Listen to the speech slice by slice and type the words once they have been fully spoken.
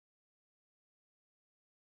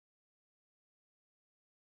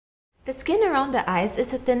The skin around the eyes is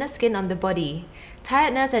the thinner skin on the body.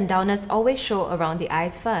 Tiredness and dullness always show around the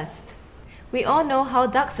eyes first. We all know how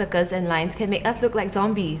dark circles and lines can make us look like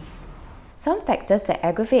zombies. Some factors that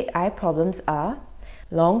aggravate eye problems are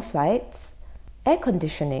long flights, air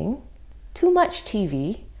conditioning, too much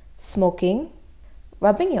TV, smoking,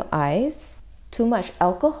 rubbing your eyes, too much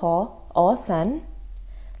alcohol or sun,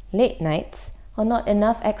 late nights, or not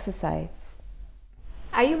enough exercise.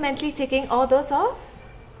 Are you mentally taking all those off?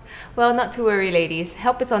 Well, not to worry ladies,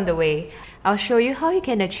 help is on the way. I'll show you how you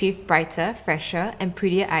can achieve brighter, fresher, and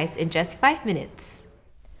prettier eyes in just 5 minutes.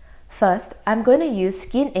 First, I'm going to use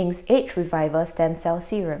Skinc's Age Reviver Stem Cell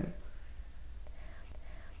Serum.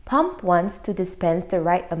 Pump once to dispense the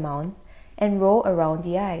right amount and roll around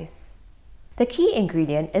the eyes. The key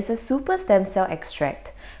ingredient is a super stem cell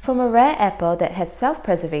extract from a rare apple that has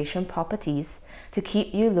self-preservation properties to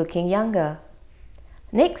keep you looking younger.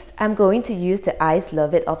 Next, I'm going to use the Eyes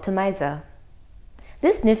Love It Optimizer.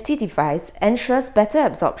 This nifty device ensures better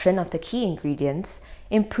absorption of the key ingredients,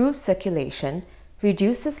 improves circulation,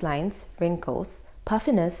 reduces lines, wrinkles,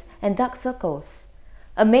 puffiness, and dark circles.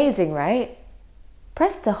 Amazing, right?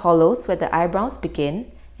 Press the hollows where the eyebrows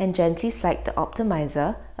begin and gently slide the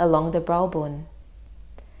optimizer along the brow bone.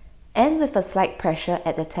 End with a slight pressure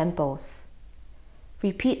at the temples.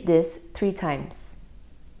 Repeat this 3 times.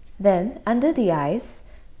 Then, under the eyes,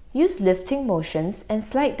 use lifting motions and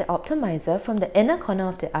slide the optimizer from the inner corner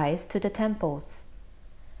of the eyes to the temples.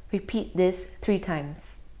 Repeat this 3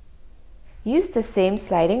 times. Use the same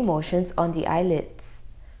sliding motions on the eyelids.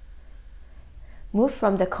 Move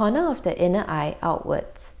from the corner of the inner eye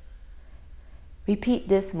outwards. Repeat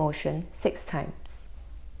this motion 6 times.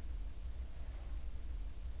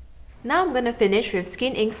 Now I'm going to finish with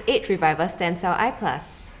Skinc's Age Reviver Stem Cell Eye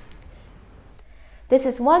Plus. This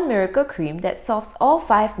is one miracle cream that solves all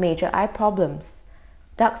 5 major eye problems: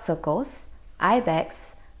 dark circles, eye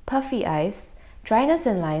bags, puffy eyes, dryness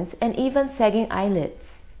and lines, and even sagging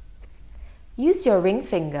eyelids. Use your ring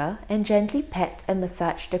finger and gently pat and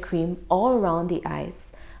massage the cream all around the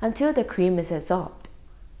eyes until the cream is absorbed.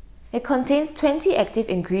 It contains 20 active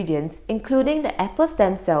ingredients, including the apple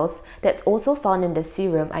stem cells that's also found in the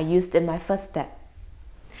serum I used in my first step.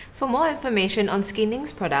 For more information on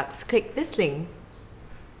Skinc's products, click this link.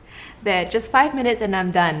 There, just 5 minutes and I'm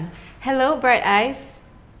done. Hello, bright eyes!